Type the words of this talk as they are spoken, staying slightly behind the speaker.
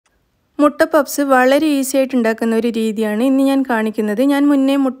മുട്ട പപ്സ് വളരെ ഈസി ആയിട്ട് ഉണ്ടാക്കുന്ന ഒരു രീതിയാണ് ഇന്ന് ഞാൻ കാണിക്കുന്നത്. ഞാൻ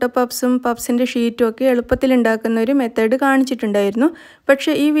മുന്നേ മുട്ട പപ്സും പപ്സിൻ്റെ ഷീറ്റും ഒക്കെ എളുപ്പത്തിൽ ഉണ്ടാക്കുന്ന ഒരു മെത്തേഡ് കാണിച്ചിട്ടുണ്ടായിരുന്നു.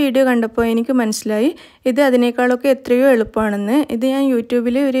 പക്ഷേ ഈ വീഡിയോ കണ്ടപ്പോൾ എനിക്ക് മനസ്സിലായി ഇത് അതിനേക്കാളൊക്കെ എത്രയോ എളുപ്പമാണെന്ന്. ഇത് ഞാൻ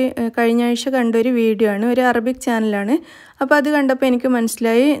യൂട്യൂബിൽ കഴിഞ്ഞ ആഴ്ച കണ്ട ഒരു വീഡിയോ ആണ്, ഒരു അറബിക് ചാനലാണ്. അപ്പോൾ അത് കണ്ടപ്പോൾ എനിക്ക്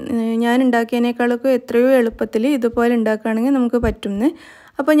മനസ്സിലായി ഞാൻ ഉണ്ടാക്കിയതിനേക്കാളൊക്കെ എത്രയോ എളുപ്പത്തിൽ ഇതുപോലെ ഉണ്ടാക്കുകയാണെങ്കിൽ നമുക്ക് പറ്റുമെന്ന്.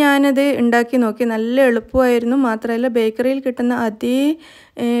 അപ്പോൾ ഞാനത് ഉണ്ടാക്കി നോക്കി. നല്ല എളുപ്പമായിരുന്നു. മാത്രമല്ല ബേക്കറിയിൽ കിട്ടുന്ന അതേ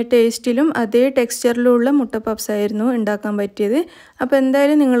ടേസ്റ്റിലും അതേ ടെക്സ്ചറിലുള്ള മുട്ട പപ്സ് ആയിരുന്നു ഉണ്ടാക്കാൻ പറ്റിയത്. അപ്പോൾ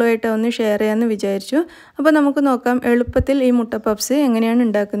എന്തായാലും നിങ്ങളുമായിട്ട് ഒന്ന് ഷെയർ ചെയ്യാമെന്ന് വിചാരിച്ചു. അപ്പോൾ നമുക്ക് നോക്കാം എളുപ്പത്തിൽ ഈ മുട്ട പപ്സ് എങ്ങനെയാണ്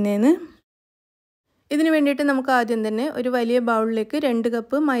ഉണ്ടാക്കുന്നതെന്ന്. ഇതിന് വേണ്ടിയിട്ട് നമുക്ക് ആദ്യം തന്നെ ഒരു വലിയ ബൗളിലേക്ക് 2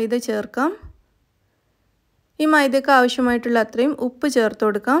 കപ്പ് മൈദ ചേർക്കാം. ഈ മൈദയ്ക്ക് ആവശ്യമായിട്ടുള്ള അത്രയും ഉപ്പ് ചേർത്ത്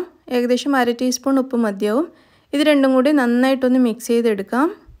കൊടുക്കാം. ഏകദേശം 1/2 ടീസ്പൂൺ ഉപ്പ് മതിയാവും. ഇത് രണ്ടും കൂടി നന്നായിട്ടൊന്ന് മിക്സ് ചെയ്തെടുക്കാം.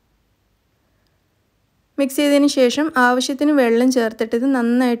 മിക്സ് ചെയ്തതിന് ശേഷം ആവശ്യത്തിന് വെള്ളം ചേർത്തിട്ട് ഇത്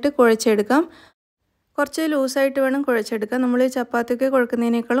നന്നായിട്ട് കുഴച്ചെടുക്കാം. കുറച്ച് ലൂസായിട്ട് വേണം കുഴച്ചെടുക്കാൻ. നമ്മൾ ചപ്പാത്തിയൊക്കെ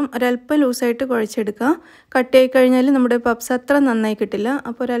കുഴക്കുന്നതിനേക്കാളും ഒരല്പം ലൂസായിട്ട് കുഴച്ചെടുക്കാം. കട്ടിയായി കഴിഞ്ഞാൽ നമ്മുടെ പപ്സ് അത്ര നന്നായി കിട്ടില്ല.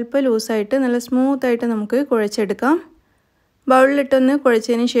 അപ്പോൾ ഒരല്പം ലൂസായിട്ട് നല്ല സ്മൂത്തായിട്ട് നമുക്ക് കുഴച്ചെടുക്കാം. ബൗളിലിട്ടൊന്ന്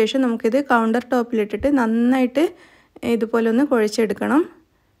കുഴച്ചതിന് ശേഷം നമുക്കിത് കൗണ്ടർ ടോപ്പിലിട്ടിട്ട് നന്നായിട്ട് ഇതുപോലെ ഒന്ന് കുഴച്ചെടുക്കണം.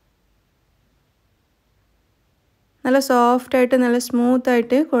 നല്ല സോഫ്റ്റായിട്ട് നല്ല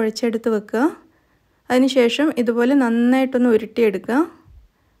സ്മൂത്തായിട്ട് കുഴച്ചെടുത്ത് വെക്കുക. അതിനുശേഷം ഇതുപോലെ നന്നായിട്ടൊന്ന് ഉരുട്ടിയെടുക്കുക.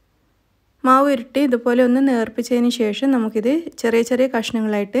 മാവ് ഉരുട്ടി ഇതുപോലെ ഒന്ന് നേർപ്പിച്ചതിന് ശേഷം നമുക്കിത് ചെറിയ ചെറിയ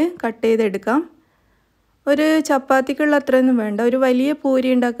കഷ്ണങ്ങളായിട്ട് കട്ട് ചെയ്തെടുക്കാം. ഒരു ചപ്പാത്തിക്കുള്ള അത്രയൊന്നും വേണ്ട, ഒരു വലിയ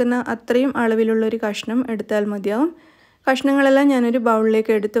പൂരി ഉണ്ടാക്കുന്ന അത്രയും അളവിലുള്ളൊരു കഷ്ണം എടുത്താൽ മതിയാവും. കഷ്ണങ്ങളെല്ലാം ഞാനൊരു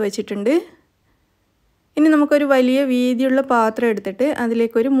ബൗളിലേക്ക് എടുത്ത് വെച്ചിട്ടുണ്ട്. ഇനി നമുക്കൊരു വലിയ വീതിയുള്ള പാത്രം എടുത്തിട്ട്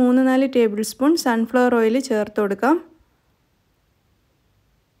അതിലേക്കൊരു 3-4 ടേബിൾ സ്പൂൺ സൺഫ്ലവർ ഓയിൽ ചേർത്ത് കൊടുക്കാം.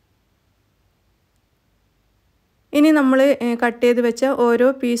 ഇനി നമ്മൾ കട്ട് ചെയ്ത് വെച്ച ഓരോ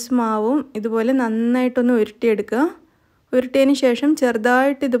പീസ് മാവും ഇതുപോലെ നന്നായിട്ടൊന്ന് ഉരുട്ടിയെടുക്കുക. ഉരുട്ടിയതിന് ശേഷം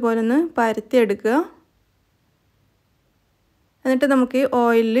ചെറുതായിട്ട് ഇതുപോലെ ഒന്ന് പരത്തിയെടുക്കുക. എന്നിട്ട് നമുക്ക്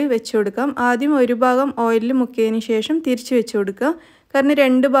ഓയിലിൽ വെച്ച് കൊടുക്കാം. ആദ്യം ഒരു ഭാഗം ഓയിലിൽ മുക്കിയതിന് ശേഷം തിരിച്ച് വെച്ച് കൊടുക്കുക. കാരണം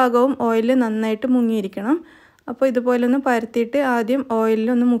 2 ഭാഗവും ഓയിലിൽ നന്നായിട്ട് മുങ്ങിയിരിക്കണം. അപ്പോൾ ഇതുപോലെ ഒന്ന് പരത്തിയിട്ട് ആദ്യം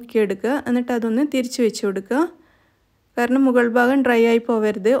ഓയിലിലൊന്ന് മുക്കിയെടുക്കുക. എന്നിട്ട് അതൊന്ന് തിരിച്ച് വെച്ച് കൊടുക്കുക. കാരണം മുകൾ ഭാഗം ഡ്രൈ ആയി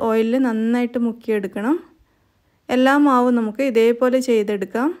പോവരുത്, ഓയിലിൽ നന്നായിട്ട് മുക്കിയെടുക്കണം. എല്ലാ മാവും നമുക്ക് ഇതേപോലെ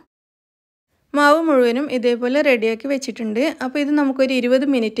ചെയ്തെടുക്കാം. മാവ് മുഴുവനും ഇതേപോലെ റെഡിയാക്കി വെച്ചിട്ടുണ്ട്. അപ്പോൾ ഇത് നമുക്കൊരു 20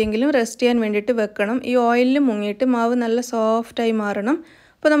 മിനിറ്റെങ്കിലും റെസ്റ്റ് ചെയ്യാൻ വേണ്ടിയിട്ട് വെക്കണം. ഈ ഓയിലിൽ മുങ്ങിയിട്ട് മാവ് നല്ല സോഫ്റ്റായി മാറണം.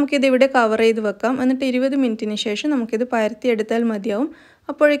 അപ്പോൾ നമുക്കിത് ഇവിടെ കവർ ചെയ്ത് വെക്കാം. എന്നിട്ട് 20 മിനിറ്റിന് ശേഷം നമുക്കിത് പരത്തിയെടുത്താൽ മതിയാവും.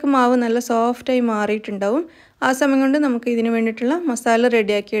 അപ്പോഴേക്കും മാവ് നല്ല സോഫ്റ്റായി മാറിയിട്ടുണ്ടാവും. ആ സമയം കൊണ്ട് നമുക്ക് ഇതിന് വേണ്ടിയിട്ടുള്ള മസാല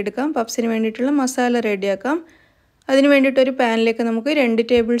റെഡിയാക്കി എടുക്കാം. പപ്സിന് വേണ്ടിയിട്ടുള്ള മസാല റെഡിയാക്കാം. അതിന് വേണ്ടിയിട്ടൊരു പാനിലേക്ക് നമുക്ക് 2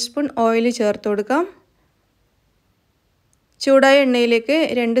 ടേബിൾ സ്പൂൺ ഓയിൽ ചേർത്ത് കൊടുക്കാം. ചൂടായ എണ്ണയിലേക്ക്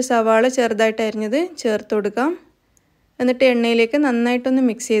 2 സവാള ചെറുതായിട്ട് അരിഞ്ഞത് ചേർത്ത് കൊടുക്കാം. എന്നിട്ട് എണ്ണയിലേക്ക് നന്നായിട്ടൊന്ന്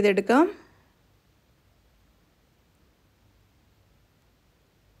മിക്സ് ചെയ്തെടുക്കാം.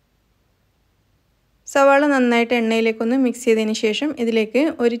 സവാള നന്നായിട്ട് എണ്ണയിലേക്കൊന്ന് മിക്സ് ചെയ്തതിന് ശേഷം ഇതിലേക്ക്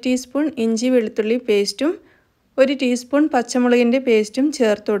 1 ടീസ്പൂൺ ഇഞ്ചി വെളുത്തുള്ളി പേസ്റ്റും 1 ടീസ്പൂൺ പച്ചമുളകിൻ്റെ പേസ്റ്റും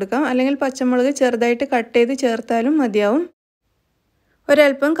ചേർത്ത് കൊടുക്കാം. അല്ലെങ്കിൽ പച്ചമുളക് ചെറുതായിട്ട് കട്ട് ചെയ്ത് ചേർത്താലും മതിയാവും.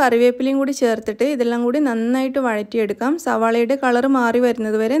 ഒരല്പം കറിവേപ്പിലയും കൂടി ചേർത്തിട്ട് ഇതെല്ലാം കൂടി നന്നായിട്ട് വഴറ്റിയെടുക്കാം. സവാളയുടെ കളർ മാറി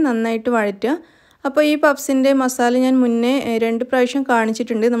വരുന്നത് വരെ നന്നായിട്ട് വഴറ്റുക. അപ്പോൾ ഈ പപ്സിൻ്റെ മസാല ഞാൻ മുന്നേ 2 പ്രാവശ്യം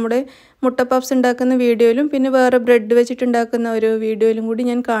കാണിച്ചിട്ടുണ്ട്. നമ്മുടെ മുട്ട പപ്സ് ഉണ്ടാക്കുന്ന വീഡിയോയിലും പിന്നെ വേറെ ബ്രെഡ് വെച്ചിട്ടുണ്ടാക്കുന്ന ഒരു വീഡിയോയിലും കൂടി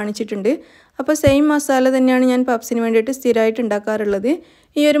ഞാൻ കാണിച്ചിട്ടുണ്ട്. അപ്പോൾ സെയിം മസാല തന്നെയാണ് ഞാൻ പപ്സിന് വേണ്ടിയിട്ട് സ്ഥിരമായിട്ട് ഉണ്ടാക്കാറുള്ളത്.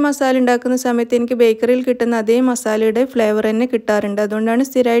 ഈ ഒരു മസാല ഉണ്ടാക്കുന്ന സമയത്ത് എനിക്ക് ബേക്കറിയിൽ കിട്ടുന്ന അതേ മസാലയുടെ ഫ്ലേവർ തന്നെ കിട്ടാറുണ്ട്. അതുകൊണ്ടാണ്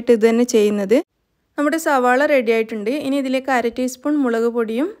സ്ഥിരമായിട്ട് ഇത് തന്നെ ചെയ്യുന്നത്. നമ്മുടെ സവാള റെഡി ആയിട്ടുണ്ട്. ഇനി ഇതിലേക്ക് 1/2 ടീസ്പൂൺ മുളക്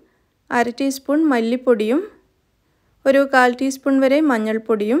പൊടിയും 1/2 ടീസ്പൂൺ മല്ലിപ്പൊടിയും ഒരു 1/4 ടീസ്പൂൺ വരെ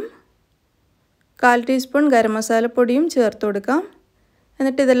മഞ്ഞൾപ്പൊടിയും 1/4 ടീസ്പൂൺ ഗരം മസാലപ്പൊടിയും ചേർത്ത് കൊടുക്കാം.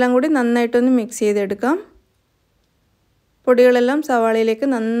 എന്നിട്ട് ഇതെല്ലാം കൂടി നന്നായിട്ടൊന്ന് മിക്സ് ചെയ്തെടുക്കാം. പൊടികളെല്ലാം സവാളയിലേക്ക്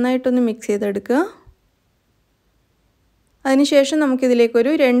നന്നായിട്ടൊന്ന് മിക്സ് ചെയ്തെടുക്കുക. അതിനുശേഷം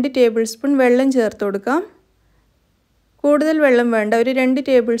നമുക്കിതിലേക്കൊരു 2 ടേബിൾ സ്പൂൺ വെള്ളം ചേർത്ത് കൊടുക്കാം. കൂടുതൽ വെള്ളം വേണ്ട, ഒരു 2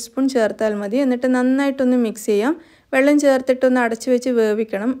 ടേബിൾ സ്പൂൺ ചേർത്താൽ മതി. എന്നിട്ട് നന്നായിട്ടൊന്ന് മിക്സ് ചെയ്യാം. വെള്ളം ചേർത്തിട്ടൊന്ന് അടച്ചു വെച്ച്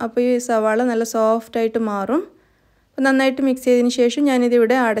വേവിക്കണം. അപ്പോൾ ഈ സവാള നല്ല സോഫ്റ്റായിട്ട് മാറും. അപ്പോൾ നന്നായിട്ട് മിക്സ് ചെയ്തതിന് ശേഷം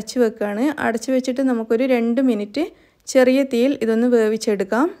ഞാനിതിവിടെ അടച്ചു വെക്കുകയാണ്. അടച്ചു വെച്ചിട്ട് നമുക്കൊരു 2 മിനിറ്റ് ചെറിയ തീയിൽ ഇതൊന്ന്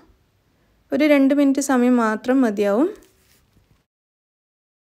വേവിച്ചെടുക്കാം. ഒരു 2 മിനിറ്റ് സമയം മാത്രം മതിയാവും.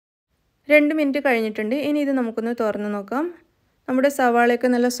 2 മിനിറ്റ് കഴിഞ്ഞിട്ടുണ്ട്. ഇനി ഇത് നമുക്കൊന്ന് തുറന്ന് നോക്കാം. നമ്മുടെ സവാളയൊക്കെ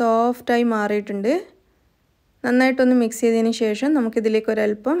നല്ല സോഫ്റ്റായി മാറിയിട്ടുണ്ട്. നന്നായിട്ടൊന്ന് മിക്സ് ചെയ്തതിന് ശേഷം നമുക്കിതിലേക്ക്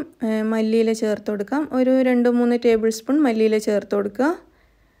ഒരല്പം മല്ലിയില ചേർത്ത് കൊടുക്കാം. ഒരു 2-3 ടേബിൾ സ്പൂൺ മല്ലിയില ചേർത്ത് കൊടുക്കുക.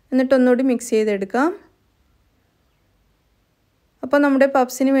 എന്നിട്ട് ഒന്നുകൂടി മിക്സ് ചെയ്തെടുക്കാം. അപ്പോൾ നമ്മുടെ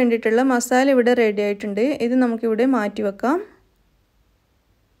പപ്സിന് വേണ്ടിയിട്ടുള്ള മസാല ഇവിടെ റെഡി ആയിട്ടുണ്ട്. ഇത് നമുക്കിവിടെ മാറ്റി വെക്കാം.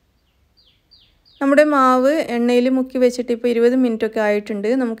 നമ്മുടെ മാവ് എണ്ണയിൽ മുക്കി വെച്ചിട്ട് ഇപ്പോൾ 20 മിനിറ്റൊക്കെ ആയിട്ടുണ്ട്.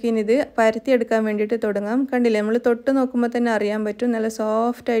 നമുക്കിനിത് പരത്തിയെടുക്കാൻ വേണ്ടിയിട്ട് തുടങ്ങാം. കണ്ടില്ലേ, നമ്മൾ തൊട്ട് നോക്കുമ്പോൾ തന്നെ അറിയാൻ പറ്റും നല്ല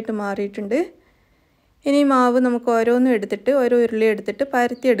സോഫ്റ്റായിട്ട് മാറിയിട്ടുണ്ട്. ഇനി മാവ് നമുക്ക് ഓരോന്നും എടുത്തിട്ട് ഓരോ ഉരുളി എടുത്തിട്ട്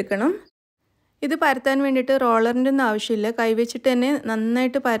പരത്തിയെടുക്കണം. ഇത് പരത്താൻ വേണ്ടിയിട്ട് റോളറിൻ്റെ ഒന്നും ആവശ്യമില്ല. കൈവച്ചിട്ട് തന്നെ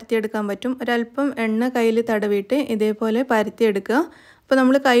നന്നായിട്ട് പരത്തിയെടുക്കാൻ പറ്റും. ഒരല്പം എണ്ണ കയ്യിൽ തടവിയിട്ട് ഇതേപോലെ പരത്തിയെടുക്കുക. അപ്പോൾ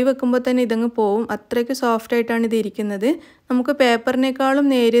നമ്മൾ കൈ വെക്കുമ്പോൾ തന്നെ ഇതങ്ങ് പോവും. അത്രയ്ക്ക് സോഫ്റ്റായിട്ടാണ് ഇത് ഇരിക്കുന്നത്. നമുക്ക് പേപ്പറിനേക്കാളും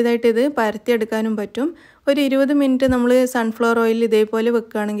നേരിയതായിട്ട് ഇത് പരത്തിയെടുക്കാനും പറ്റും. ഒരു 20 മിനിറ്റ് നമ്മൾ സൺഫ്ലവർ ഓയിൽ ഇതേപോലെ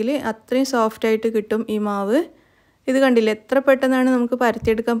വെക്കുകയാണെങ്കിൽ അത്രയും സോഫ്റ്റായിട്ട് കിട്ടും ഈ മാവ്. ഇത് കണ്ടില്ലേ, എത്ര പെട്ടെന്നാണ് നമുക്ക്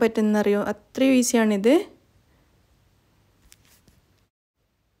പരത്തിയെടുക്കാൻ പറ്റുന്നറിയോ? അത്രയും ഈസിയാണിത്.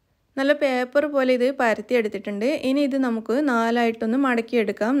 നല്ല പേപ്പർ പോലെ ഇത് പരത്തിയെടുത്തിട്ടുണ്ട്. ഇനി ഇത് നമുക്ക് 4ആയിട്ടൊന്ന്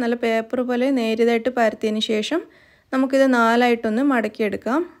മടക്കിയെടുക്കാം. നല്ല പേപ്പർ പോലെ നേരിയതായിട്ട് പരത്തിയതിന് ശേഷം നമുക്കിത് 4ആയിട്ടൊന്ന്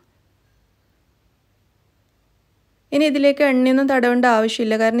മടക്കിയെടുക്കാം. ഇനി ഇതിലേക്ക് എണ്ണയൊന്നും തടവേണ്ട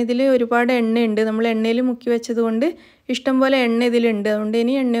ആവശ്യമില്ല. കാരണം ഇതിൽ ഒരുപാട് എണ്ണയുണ്ട്. നമ്മൾ എണ്ണയിൽ മുക്കി വെച്ചതുകൊണ്ട് ഇഷ്ടംപോലെ എണ്ണ ഇതിലുണ്ട്. അതുകൊണ്ട്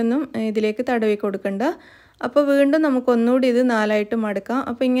ഇനി എണ്ണയൊന്നും ഇതിലേക്ക് തടവി കൊടുക്കണ്ട. അപ്പോൾ വീണ്ടും നമുക്കൊന്നുകൂടി ഇത് 4ആയിട്ട് മടക്കാം.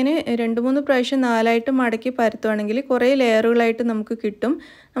 അപ്പോൾ ഇങ്ങനെ 2-3 പ്രാവശ്യം 4ആയിട്ട് മടക്കി പരത്തുവാണെങ്കിൽ കുറേ ലെയറുകളായിട്ട് നമുക്ക് കിട്ടും.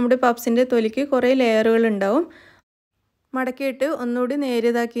 നമ്മുടെ പപ്സിൻ്റെ തൊലിക്ക് കുറേ ലെയറുകൾ ഉണ്ടാവും. മടക്കിയിട്ട് ഒന്നുകൂടി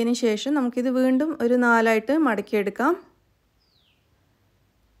നേരിയതാക്കിയതിന് ശേഷം നമുക്കിത് വീണ്ടും ഒരു 4ആയിട്ട് മടക്കിയെടുക്കാം.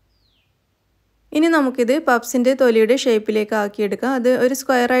 ഇനി നമുക്കിത് പപ്സിൻ്റെ തൊലിയുടെ ഷേപ്പിലേക്ക് ആക്കിയെടുക്കാം. അത് ഒരു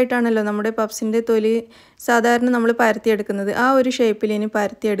സ്ക്വയറായിട്ടാണല്ലോ നമ്മുടെ പപ്സിൻ്റെ തൊലി സാധാരണ നമ്മൾ പരത്തിയെടുക്കുന്നത്. ആ ഒരു ഷേപ്പിൽ ഇനി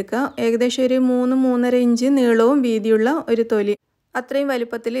പരത്തിയെടുക്കുക. ഏകദേശം ഒരു 3-3.5 ഇഞ്ച് നീളവും വീതിയുള്ള ഒരു തൊലി, അത്രയും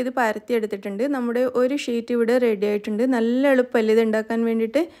വലുപ്പത്തിൽ ഇത് പരത്തിയെടുത്തിട്ടുണ്ട്. നമ്മുടെ ഒരു ഷീറ്റ് ഇവിടെ റെഡി ആയിട്ടുണ്ട്. നല്ല എളുപ്പമല്ലേ ഇത് ഉണ്ടാക്കാൻ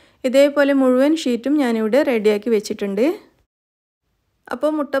വേണ്ടിയിട്ട്. ഇതേപോലെ മുഴുവൻ ഷീറ്റും ഞാനിവിടെ റെഡിയാക്കി വെച്ചിട്ടുണ്ട്.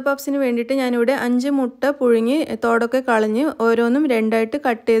 അപ്പോൾ മുട്ട പപ്സിന് വേണ്ടിയിട്ട് ഞാനിവിടെ 5 മുട്ട പുഴുങ്ങി തോടൊക്കെ കളഞ്ഞ് ഓരോന്നും 2ആയിട്ട്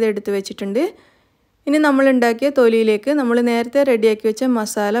കട്ട് ചെയ്ത് എടുത്ത് വെച്ചിട്ടുണ്ട്. ഇനി നമ്മൾ ഉണ്ടാക്കിയ തൊലിയിലേക്ക് നമ്മൾ നേരത്തെ റെഡിയാക്കി വെച്ച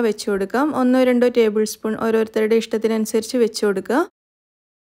മസാല വെച്ച് കൊടുക്കാം. 1-2 ടേബിൾ സ്പൂൺ ഓരോരുത്തരുടെ ഇഷ്ടത്തിനനുസരിച്ച് വെച്ച് കൊടുക്കുക.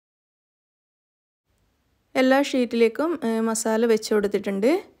 എല്ലാ ഷീറ്റിലേക്കും മസാല വെച്ച്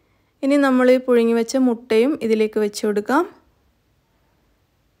കൊടുത്തിട്ടുണ്ട്. ഇനി നമ്മൾ പുഴുങ്ങി വെച്ച മുട്ടയും ഇതിലേക്ക് വെച്ച് കൊടുക്കാം.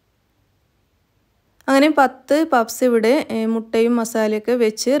 അങ്ങനെ 10 പപ്സ് ഇവിടെ മുട്ടയും മസാലയൊക്കെ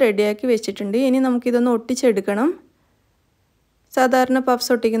വെച്ച് റെഡിയാക്കി വെച്ചിട്ടുണ്ട്. ഇനി നമുക്കിതൊന്ന് ഒട്ടിച്ചെടുക്കണം. സാധാരണ പപ്സ്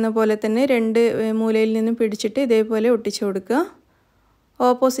ഒട്ടിക്കുന്ന പോലെ തന്നെ 2 മൂലയിൽ നിന്നും പിടിച്ചിട്ട് ഇതേപോലെ ഒട്ടിച്ചു കൊടുക്കുക.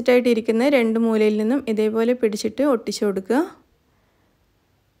 ഓപ്പോസിറ്റായിട്ട് ഇരിക്കുന്ന 2 മൂലയിൽ നിന്നും ഇതേപോലെ പിടിച്ചിട്ട് ഒട്ടിച്ചു കൊടുക്കുക.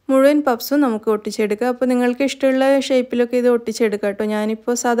 മുഴുവൻ പപ്സും നമുക്ക് ഒട്ടിച്ചെടുക്കുക. അപ്പോൾ നിങ്ങൾക്ക് ഇഷ്ടമുള്ള ഷേപ്പിലൊക്കെ ഇത് ഒട്ടിച്ചെടുക്കുക കേട്ടോ.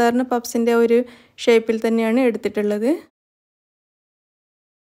 ഞാനിപ്പോൾ സാധാരണ പപ്സിൻ്റെ ഒരു ഷേപ്പിൽ തന്നെയാണ് എടുത്തിട്ടുള്ളത്.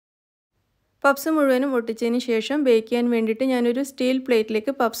 പപ്സ് മുഴുവനും ഒട്ടിച്ചതിന് ശേഷം ബേക്ക് ചെയ്യാൻ വേണ്ടിയിട്ട് ഞാനൊരു സ്റ്റീൽ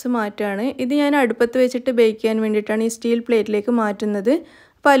പ്ലേറ്റിലേക്ക് പപ്സ് മാറ്റുകയാണ്. ഇത് ഞാൻ അടുപ്പത്ത് വെച്ചിട്ട് ബേക്ക് ചെയ്യാൻ വേണ്ടിയിട്ടാണ് ഈ സ്റ്റീൽ പ്ലേറ്റിലേക്ക് മാറ്റുന്നത്.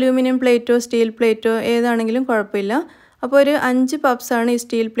 അപ്പോൾ അലൂമിനിയം പ്ലേറ്റോ സ്റ്റീൽ പ്ലേറ്റോ ഏതാണെങ്കിലും കുഴപ്പമില്ല. അപ്പോൾ ഒരു 5 പപ്സാണ് ഈ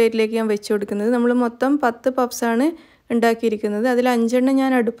സ്റ്റീൽ പ്ലേറ്റിലേക്ക് ഞാൻ വെച്ച് കൊടുക്കുന്നത്. നമ്മൾ മൊത്തം 10 പപ്സാണ് ഉണ്ടാക്കിയിരിക്കുന്നത്. അതിൽ 5 എണ്ണം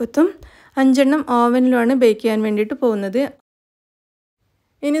ഞാൻ അടുപ്പത്തും 5 എണ്ണം ഓവനിലുമാണ് ബേക്ക് ചെയ്യാൻ വേണ്ടിയിട്ട് പോകുന്നത്.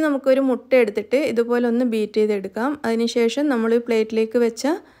 ഇനി നമുക്കൊരു മുട്ട എടുത്തിട്ട് ഇതുപോലെ ഒന്ന് ബീറ്റ് ചെയ്തെടുക്കാം. അതിനുശേഷം നമ്മൾ പ്ലേറ്റിലേക്ക് വെച്ച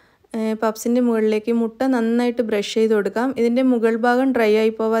പപ്സിൻ്റെ മുകളിലേക്ക് മുട്ട നന്നായിട്ട് ബ്രഷ് ചെയ്ത് കൊടുക്കാം. ഇതിൻ്റെ മുകൾ ഭാഗം ഡ്രൈ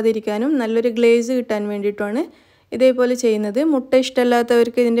ആയി പോവാതിരിക്കാനും നല്ലൊരു ഗ്ലേസ് കിട്ടാൻ വേണ്ടിയിട്ടുമാണ് ഇതേപോലെ ചെയ്യുന്നത്. മുട്ട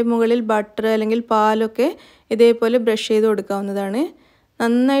ഇഷ്ടമല്ലാത്തവർക്ക് ഇതിൻ്റെ മുകളിൽ ബട്ടർ അല്ലെങ്കിൽ പാലൊക്കെ ഇതേപോലെ ബ്രഷ് ചെയ്ത് കൊടുക്കാവുന്നതാണ്.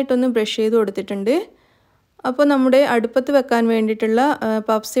 നന്നായിട്ടൊന്ന് ബ്രഷ് ചെയ്ത് കൊടുത്തിട്ടുണ്ട്. അപ്പോൾ നമ്മുടെ അടുപ്പത്ത് വെക്കാൻ വേണ്ടിയിട്ടുള്ള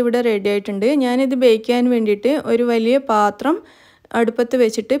പപ്സ് ഇവിടെ റെഡി ആയിട്ടുണ്ട്. ഞാനിത് ബേക്ക് ചെയ്യാൻ വേണ്ടിയിട്ട് ഒരു വലിയ പാത്രം അടുപ്പത്ത്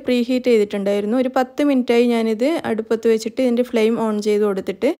വെച്ചിട്ട് പ്രീ ഹീറ്റ് ചെയ്തിട്ടുണ്ടായിരുന്നു. ഒരു 10 മിനിറ്റായി ഞാനിത് അടുപ്പത്ത് വെച്ചിട്ട് ഇതിൻ്റെ ഫ്ലെയിം ഓൺ ചെയ്ത്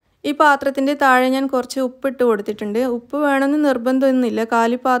കൊടുത്തിട്ട്. ഈ പാത്രത്തിൻ്റെ താഴെ ഞാൻ കുറച്ച് ഉപ്പിട്ട് കൊടുത്തിട്ടുണ്ട്. ഉപ്പ് വേണമെന്ന് നിർബന്ധമൊന്നുമില്ല.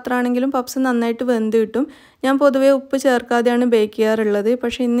 കാലി പാത്രമാണെങ്കിലും പപ്സ് നന്നായിട്ട് വെന്ത് കിട്ടും. ഞാൻ പൊതുവേ ഉപ്പ് ചേർക്കാതെയാണ് ബേക്ക് ചെയ്യാറുള്ളത്.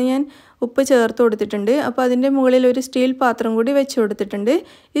 പക്ഷേ ഇന്ന് ഞാൻ ഉപ്പ് ചേർത്ത് കൊടുത്തിട്ടുണ്ട്. അപ്പോൾ അതിൻ്റെ മുകളിൽ ഒരു സ്റ്റീൽ പാത്രം കൂടി വെച്ച് കൊടുത്തിട്ടുണ്ട്.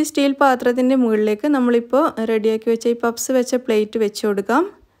 ഈ സ്റ്റീൽ പാത്രത്തിൻ്റെ മുകളിലേക്ക് നമ്മളിപ്പോൾ റെഡിയാക്കി വെച്ച ഈ പപ്സ് വെച്ച പ്ലേറ്റ് വെച്ച് കൊടുക്കാം.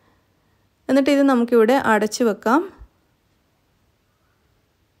 എന്നിട്ട് ഇത് നമുക്കിവിടെ അടച്ച് വെക്കാം.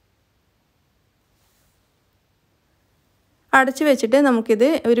 അടച്ച് വെച്ചിട്ട് നമുക്കിത്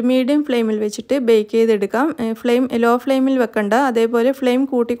ഒരു മീഡിയം ഫ്ലെയിമിൽ വെച്ചിട്ട് ബേക്ക് ചെയ്തെടുക്കാം. ഫ്ലെയിം ലോ ഫ്ലെയിമിൽ വെക്കണ്ട, അതേപോലെ ഫ്ലെയിം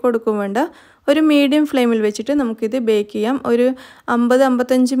കൂട്ടി കൊടുക്കും വേണ്ട. ഒരു മീഡിയം ഫ്ലെയിമിൽ വെച്ചിട്ട് നമുക്കിത് ബേക്ക് ചെയ്യാം. ഒരു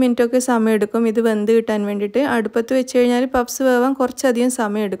 50-55 മിനിറ്റൊക്കെ സമയം എടുക്കും ഇത് വെന്ത് കിട്ടാൻ വേണ്ടിയിട്ട്. അടുപ്പത്ത് വെച്ച് കഴിഞ്ഞാൽ പപ്സ് വേവാൻ കുറച്ചധികം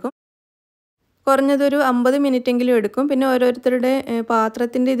സമയം എടുക്കും. കുറഞ്ഞതൊരു 50 മിനിറ്റെങ്കിലും എടുക്കും. പിന്നെ ഓരോരുത്തരുടെ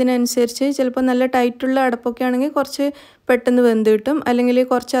പാത്രത്തിൻ്റെ ഇതിനനുസരിച്ച് ചിലപ്പോൾ നല്ല ടൈറ്റുള്ള അടപ്പൊക്കെ ആണെങ്കിൽ കുറച്ച് പെട്ടെന്ന് വെന്ത് കിട്ടും, അല്ലെങ്കിൽ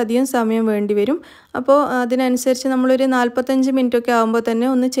കുറച്ചധികം സമയം വേണ്ടി വരും. അപ്പോൾ അതിനനുസരിച്ച് നമ്മളൊരു 45 മിനിറ്റൊക്കെ ആകുമ്പോൾ തന്നെ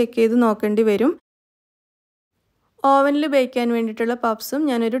ഒന്ന് ചെക്ക് ചെയ്ത് നോക്കേണ്ടി വരും. ഓവനിൽ ബേക്ക് ചെയ്യാൻ വേണ്ടിയിട്ടുള്ള പപ്സും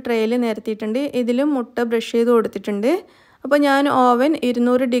ഞാനൊരു ട്രേയിൽ നിരത്തിയിട്ടുണ്ട്. ഇതിലും മുട്ട ബ്രഷ് ചെയ്ത് കൊടുത്തിട്ടുണ്ട്. അപ്പോൾ ഞാൻ ഓവൻ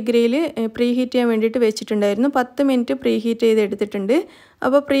 200 ഡിഗ്രിയിൽ പ്രീ ഹീറ്റ് ചെയ്യാൻ വേണ്ടിയിട്ട് വെച്ചിട്ടുണ്ടായിരുന്നു. 10 മിനിറ്റ് പ്രീ ഹീറ്റ് ചെയ്ത് എടുത്തിട്ടുണ്ട്.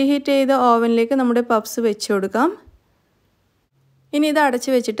 അപ്പോൾ പ്രീ ഹീറ്റ് ചെയ്ത ഓവനിലേക്ക് നമ്മുടെ പപ്സ് വെച്ച് കൊടുക്കാം. ഇനി ഇത് അടച്ച്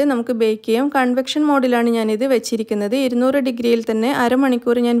വെച്ചിട്ട് നമുക്ക് ബേക്ക് ചെയ്യാം. കൺവെക്ഷൻ മോഡിലാണ് ഞാനിത് വെച്ചിരിക്കുന്നത്. 200 ഡിഗ്രിയിൽ തന്നെ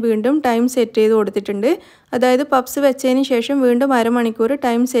അരമണിക്കൂർ ഞാൻ വീണ്ടും ടൈം സെറ്റ് ചെയ്ത് കൊടുത്തിട്ടുണ്ട്. അതായത് പപ്സ് വെച്ചതിന് ശേഷം വീണ്ടും അരമണിക്കൂർ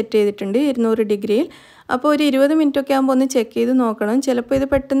ടൈം സെറ്റ് ചെയ്തിട്ടുണ്ട് 200 ഡിഗ്രിയിൽ. അപ്പോൾ ഒരു 20 മിനിറ്റൊക്കെ ആകുമ്പോൾ ഒന്ന് ചെക്ക് ചെയ്ത് നോക്കണം. ചിലപ്പോൾ ഇത്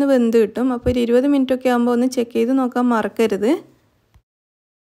പെട്ടെന്ന് വെന്ത് കിട്ടും. അപ്പോൾ ഒരു 20 മിനിറ്റൊക്കെ ആകുമ്പോൾ ഒന്ന് ചെക്ക് ചെയ്ത് നോക്കാൻ മറക്കരുത്.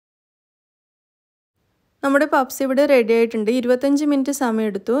 നമ്മുടെ പപ്സ് ഇവിടെ റെഡി ആയിട്ടുണ്ട്. 25 മിനിറ്റ് സമയം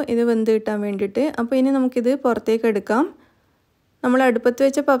എടുത്തു ഇത് വെന്ത് കിട്ടാൻ വേണ്ടിയിട്ട്. അപ്പോൾ ഇനി നമുക്കിത് പുറത്തേക്ക് എടുക്കാം. നമ്മൾ അടുപ്പത്ത്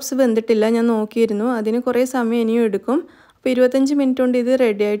വെച്ച പപ്സ് വെന്തിട്ടില്ല, ഞാൻ നോക്കിയിരുന്നു. അതിന് കുറേ സമയം ഇനിയും എടുക്കും. അപ്പോൾ 25 മിനിറ്റ് കൊണ്ട് ഇത്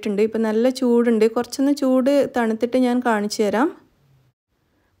റെഡി ആയിട്ടുണ്ട്. ഇപ്പോൾ നല്ല ചൂടുണ്ട്. കുറച്ചൊന്ന് ചൂട് തണുത്തിട്ട് ഞാൻ കാണിച്ചു തരാം.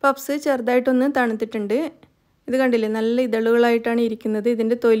 പപ്സ് ചെറുതായിട്ടൊന്ന് തണുത്തിട്ടുണ്ട്. ഇത് കണ്ടില്ലേ, നല്ല ഇതളുകളായിട്ടാണ് ഇരിക്കുന്നത്.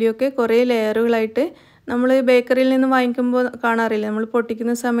 ഇതിൻ്റെ തൊലിയൊക്കെ കുറേ ലെയറുകളായിട്ട് നമ്മൾ ബേക്കറിയിൽ നിന്ന് വാങ്ങിക്കുമ്പോൾ കാണാറില്ല, നമ്മൾ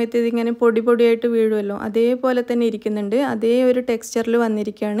പൊട്ടിക്കുന്ന സമയത്ത് ഇതിങ്ങനെ പൊടിയായിട്ട് വീഴുമല്ലോ, അതേപോലെ തന്നെ ഇരിക്കുന്നുണ്ട്. അതേ ഒരു ടെക്സ്ചറിൽ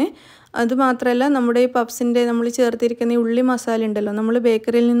വന്നിരിക്കുകയാണ്. അതുമാത്രമല്ല നമ്മുടെ ഈ പപ്സിൻ്റെ നമ്മൾ ചേർത്തിരിക്കുന്ന ഈ ഉള്ളി മസാല ഉണ്ടല്ലോ, നമ്മൾ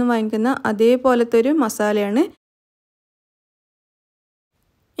ബേക്കറിയിൽ നിന്ന് വാങ്ങിക്കുന്ന അതേപോലത്തെ ഒരു മസാലയാണ്.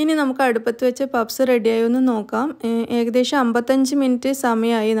 ഇനി നമുക്ക് അടുപ്പത്ത് വെച്ച് പപ്സ് റെഡിയായി ഒന്ന് നോക്കാം. ഏകദേശം 55 മിനിറ്റ്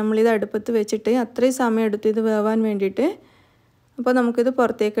സമയമായി നമ്മളിത് അടുപ്പത്ത് വെച്ചിട്ട്. അത്രയും സമയം എടുത്തു ഇത് വേവാൻ വേണ്ടിയിട്ട്. അപ്പോൾ നമുക്കിത്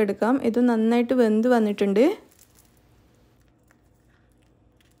പുറത്തേക്ക് എടുക്കാം. ഇത് നന്നായിട്ട് വെന്ത് വന്നിട്ടുണ്ട്.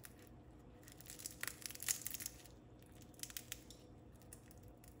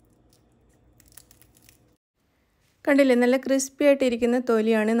 കണ്ടില്ലേ, നല്ല ക്രിസ്പി ആയിട്ടിരിക്കുന്ന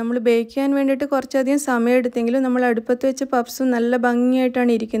തൊലിയാണ്. നമ്മൾ ബേക്ക് ചെയ്യാൻ വേണ്ടിയിട്ട് കുറച്ചധികം സമയം എടുത്തെങ്കിലും നമ്മൾ അടുപ്പത്ത് വെച്ച പപ്സും നല്ല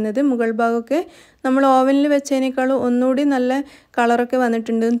ഭംഗിയായിട്ടാണ് ഇരിക്കുന്നത്. മുകൾ ഭാഗമൊക്കെ നമ്മൾ ഓവനിൽ വെച്ചതിനേക്കാളും ഒന്നുകൂടി നല്ല കളറൊക്കെ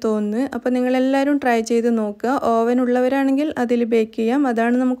വന്നിട്ടുണ്ടെന്ന് തോന്നുന്നു. അപ്പോൾ നിങ്ങളെല്ലാവരും ട്രൈ ചെയ്ത് നോക്കുക. ഓവൻ ഉള്ളവരാണെങ്കിൽ അതിൽ ബേക്ക് ചെയ്യാം,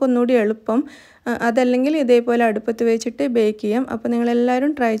 അതാണ് നമുക്ക് ഒന്നുകൂടി എളുപ്പം. അതല്ലെങ്കിൽ ഇതേപോലെ അടുപ്പത്ത് വെച്ചിട്ട് ബേക്ക് ചെയ്യാം. അപ്പോൾ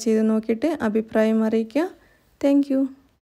നിങ്ങളെല്ലാവരും ട്രൈ ചെയ്ത് നോക്കിയിട്ട് അഭിപ്രായം അറിയിക്കുക. താങ്ക്